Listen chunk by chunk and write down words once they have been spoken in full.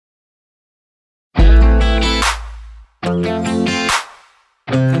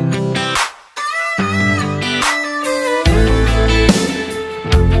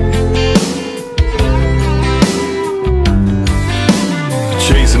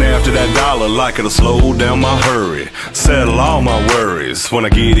After that dollar, like it'll slow down my hurry, settle all my worries when I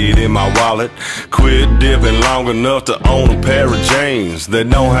get it in my wallet. Quit dipping long enough to own a pair of jeans that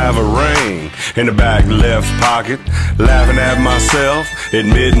don't have a ring in the back left pocket. Laughing at myself,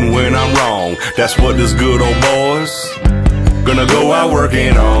 admitting when I'm wrong. That's what this good old boy's gonna go out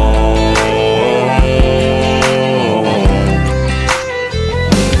working on.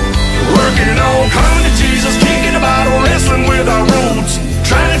 Working on, coming to Jesus, kicking a bottle, wrestling with our roots.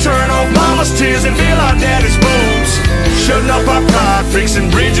 Trying to turn off mama's tears and feel our daddy's boots. Shutting up our pride, fixing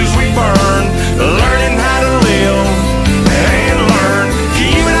bridges we burn. Learning how to live and learn.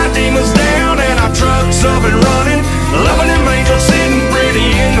 Keeping our demons down and our trucks up and running. Loving them angels sitting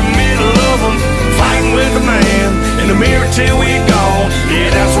pretty in the middle of them. Fighting with the man in the mirror till we gone.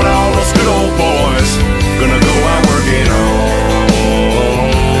 Yeah, that's what all us good old boys gonna go out working on.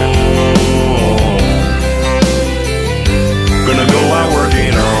 Gonna go out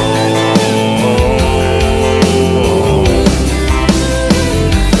working on.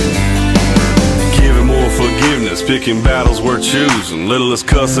 Giving more forgiveness, picking battles we're choosing. Little less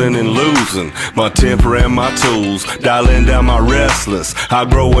cussing and losing my temper and my tools. Dialing down my restless,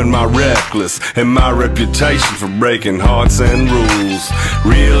 outgrowing my reckless, and my reputation for breaking hearts and rules.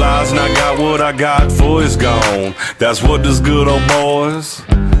 Realizing I got what I got for is gone. That's what this good old boys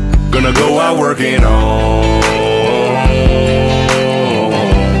gonna go out working on.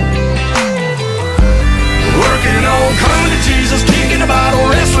 Working on, coming to Jesus, kicking a bottle,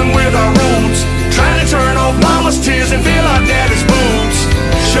 wrestling with our roots. Trying to turn off mama's tears and feel our daddy's boots.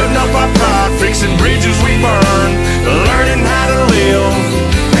 Shutting up our pride, fixing bridges we burn. Learning how to live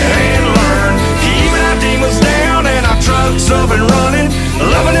and learn. Keeping our demons down and our trucks up and running.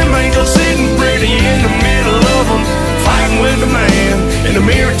 Loving them angels sitting pretty in the middle of them. Fighting with the man in the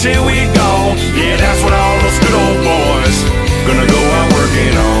mirror till we gone. Yeah, that's what all those good old boys gonna go out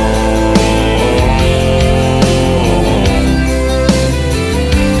working on.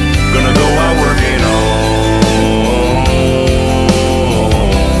 Gonna go out working on.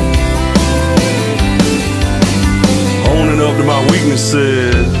 Owning up to my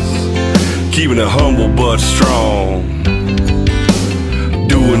weaknesses, keeping it humble but strong.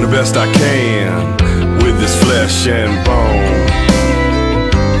 Doing the best I can with this flesh and bone.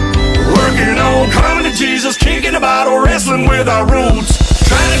 Working on, coming to Jesus, kicking a bottle, wrestling with our roots.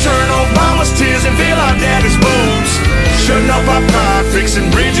 Trying to turn off mama's tears and feel our daddy's boots. Shutting up our pride, fixing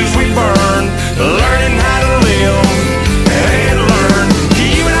bridges we burn. Learning how to live and learn.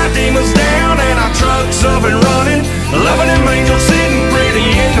 Keeping our demons down and our trucks up and running. Loving them angels sitting pretty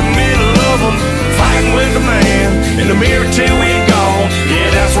in the middle of them. Fighting with the man in the mirror till we gone. Yeah,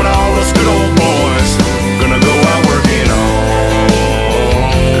 that's what all us good old boys gonna go out working on.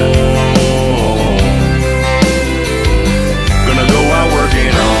 Gonna go out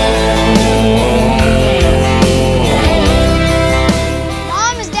working on.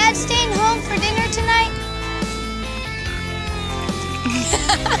 Mom, is Dad staying home for dinner tonight?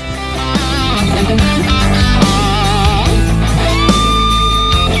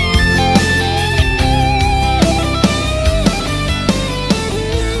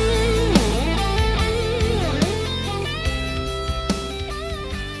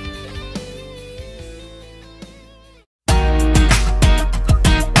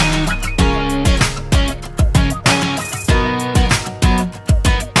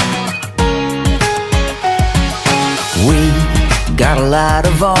 Got a lot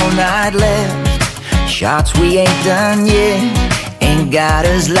of all night left. Shots we ain't done yet. Ain't got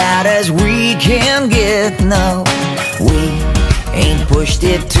as loud as we can get. No, we ain't pushed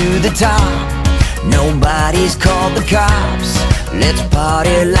it to the top. Nobody's called the cops. Let's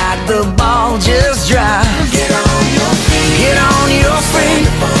party like the ball just dropped. Get on your feet. Get on your feet.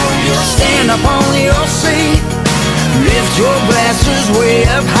 Stand up on your seat. Lift your glasses way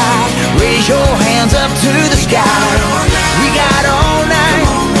up high. Raise your hands up to the sky. We got all night.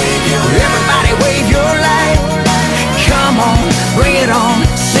 Everybody wave your light. Come on, bring it on,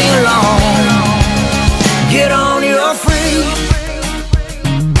 sing along. Get on your feet.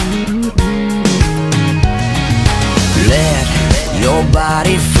 Let your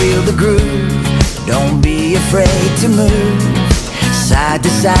body feel the groove. Don't be afraid to move side to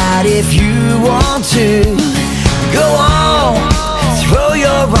side if you want to. Go on, throw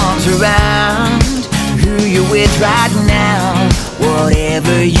your arms around who you're with right now.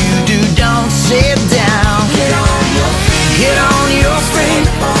 Whatever you do, don't sit down. Get on your feet. Get on your feet.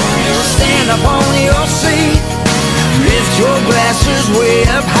 Stand up on your seat.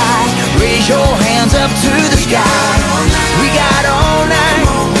 sky. We got all night.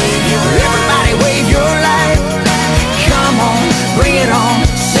 Everybody wave your light. Come on, bring it on,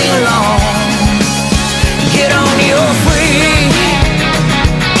 sing along. Get on your feet.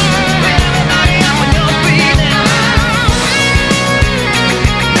 Everybody up on your feet now.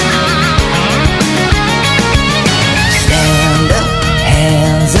 Stand up,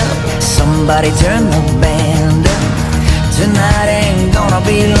 hands up. Somebody turn the band up. Tonight ain't gonna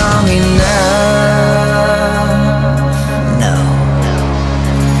be long enough. No.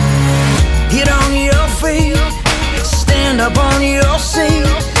 Get on your feet. Stand up on your seat.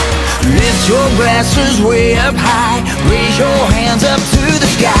 Lift your glasses way up high. Raise your hands up to the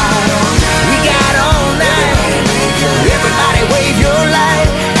sky. We got all night. Everybody wave your light.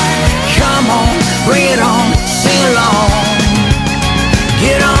 Come on, bring it on, sing along.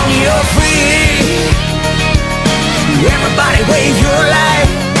 Get on your feet. Everybody wave your light.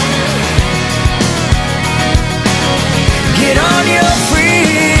 Get on your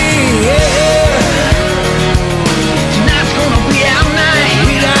feet, yeah. Tonight's gonna be our night.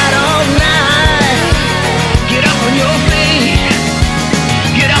 We got all night. Get up on your feet.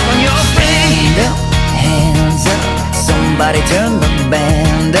 Get up on your feet. Stand up, hands up. Somebody turn the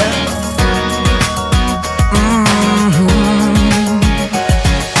band up.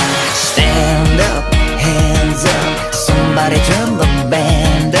 Stand up, hands up. Somebody turn the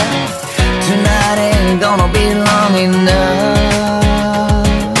band up. Tonight ain't gonna be long enough.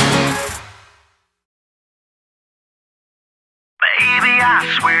 Baby, I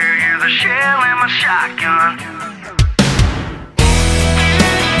swear you're the shell in my shotgun.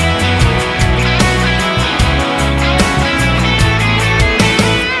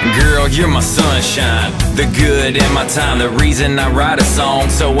 Girl, you're my sunshine, the good in my time, the reason I write a song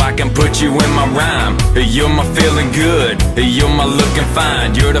so I can put you in my rhyme. You're my feeling good, you're my looking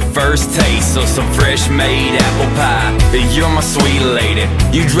fine, you're the first taste of some fresh made apple pie. You're my sweet lady,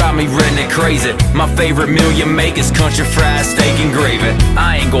 you drive me redneck crazy. My favorite meal you make is country fried steak and gravy.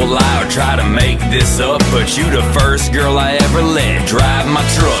 I ain't gonna lie or try to make this up, but you the first girl I ever let drive my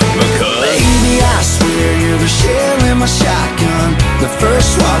truck because baby, I swear you're the shell in my shotgun. The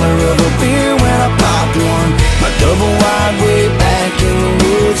first swallow of a beer when I pop one. My double wide way back in the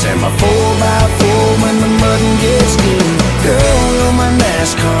woods, and my 4x4 when the muddin' gets good. Girl, you're my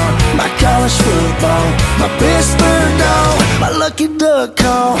NASCAR, my college football, my Pittsburgh dog, my lucky duck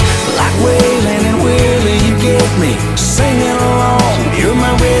call. Like Waylon and Willie, you get me singing along. You're my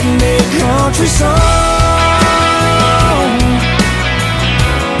redneck country song.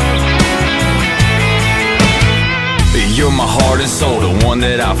 you're my heart and soul, the one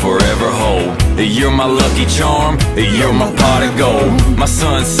that I'll forever hold. You're my lucky charm, you're my pot of gold. My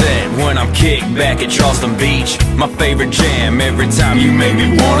sunset when I'm kicked back at Charleston Beach. My favorite jam every time you make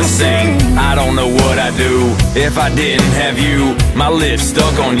me wanna sing. I don't know what I'd do if I didn't have you. My lips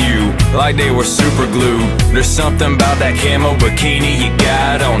stuck on you like they were super glue. There's something about that camo bikini you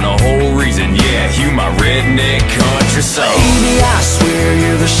got on, the whole reason, yeah, you my redneck country song. Baby, I swear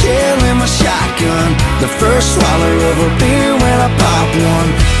you're the shell in my shotgun, the first swallow of a beer when I pop one.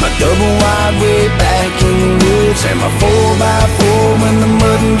 My double wide way back in the woods, and my 4x4 when the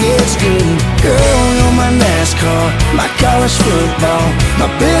muddin' gets good. Girl, you're my NASCAR, my college football, my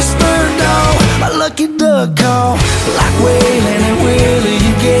Pittsburgh dog, my lucky duck call. Like Waylon and Willie,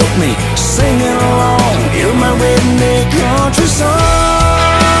 you get me singing along. You're my redneck country song.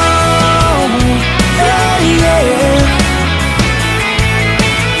 Yeah, yeah.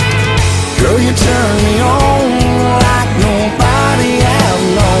 Girl, you turn me on like nobody I've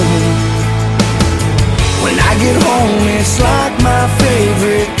known. When I get home, it's like my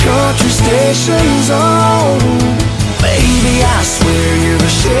favorite country station's on. Baby, I swear you're the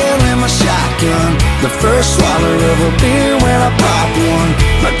shell in my shotgun, the first swallow of a beer when I pop one.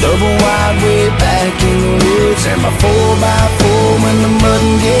 My double wide way back in the woods, and my 4x4 when the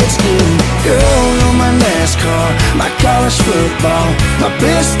muddin' gets good. Girl, you're my NASCAR, my college football, my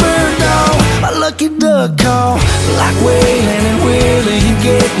Pittsburgh dog, my lucky duck call. Like Waylon and Willie, you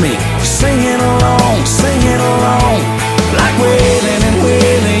get me singing along, singing along. Like Waylon and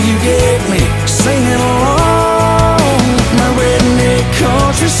Willie, you get me singing along. My redneck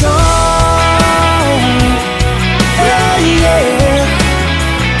country song. Yeah, yeah.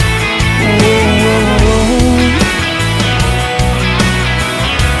 Whoa.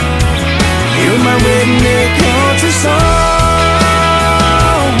 You're my redneck country song.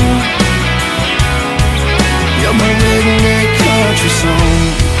 You're my redneck country song.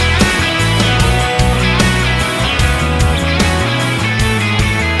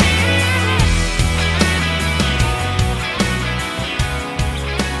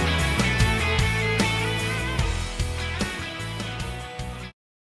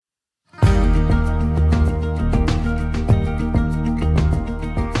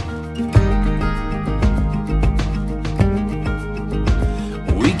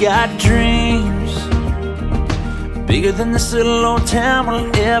 got dreams bigger than this little old town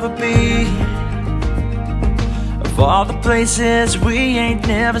will ever be. Of all the places we ain't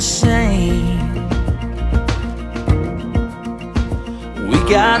never seen, we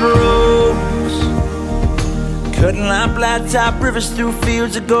got roads cutting like blacktop rivers through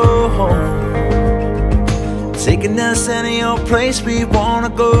fields of gold, taking us any old place we wanna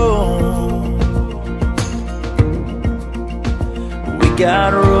go. We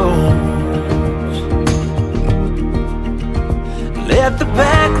got roads. Let the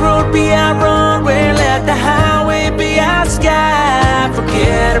back road be our runway, let the highway be our sky.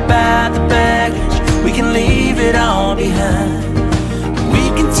 Forget about the baggage, we can leave it all behind. We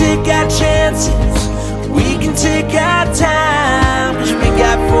can take our chances, we can take our time, 'cause we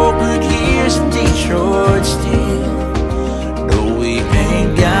got 4 good years in Detroit still. No, we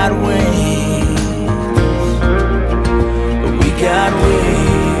ain't got wings, but we got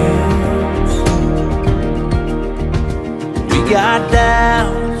wheels. We got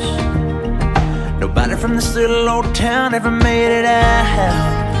doubts, nobody from this little old town ever made it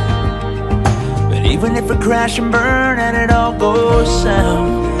out. But even if we crash and burn and it all goes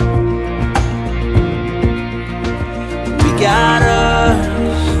south, got us,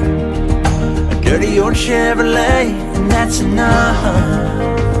 a dirty old Chevrolet, and that's enough.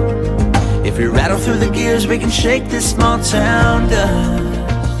 If we rattle through the gears, we can shake this small town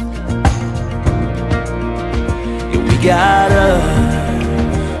dust. Yeah, we got us.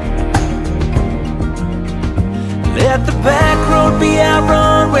 Let the back road be our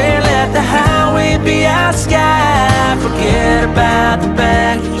runway, let the highway be our sky. Forget about the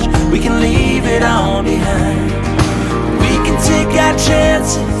baggage, we can leave it all behind. We can take our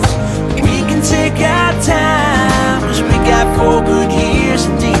chances, we can take our time, 'cause we got 4 good years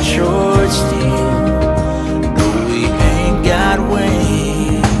in Detroit still. No, we ain't got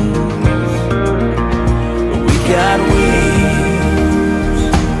wings, but we got wheels.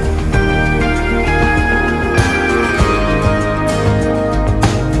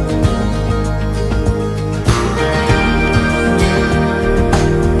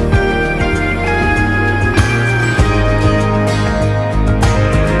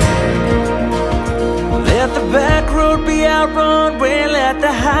 Our runway, let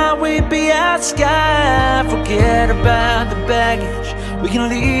the highway be our sky. Forget about the baggage, we can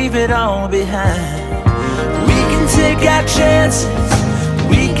leave it all behind. We can take our chances,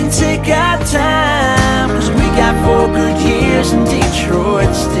 we can take our time, 'cause we got 4 good years in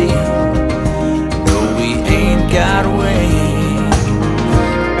Detroit still. No, we ain't got wings,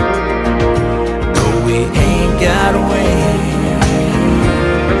 no, we ain't got wings,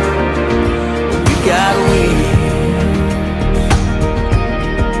 we got wings.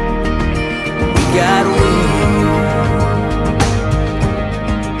 Got wings,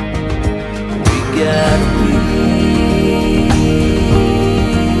 we got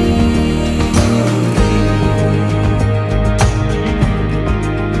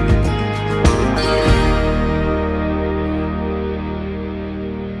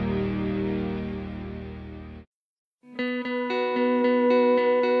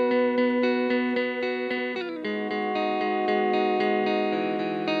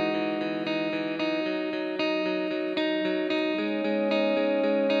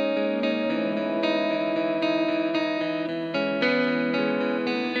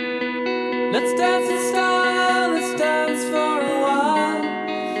Let's dance in style, let's dance for a while.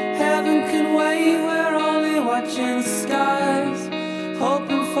 Heaven can wait, we're only watching the skies.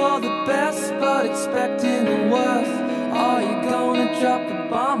 Hoping for the best, but expecting the worst. Are you gonna drop the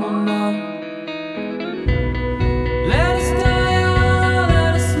bomb or not?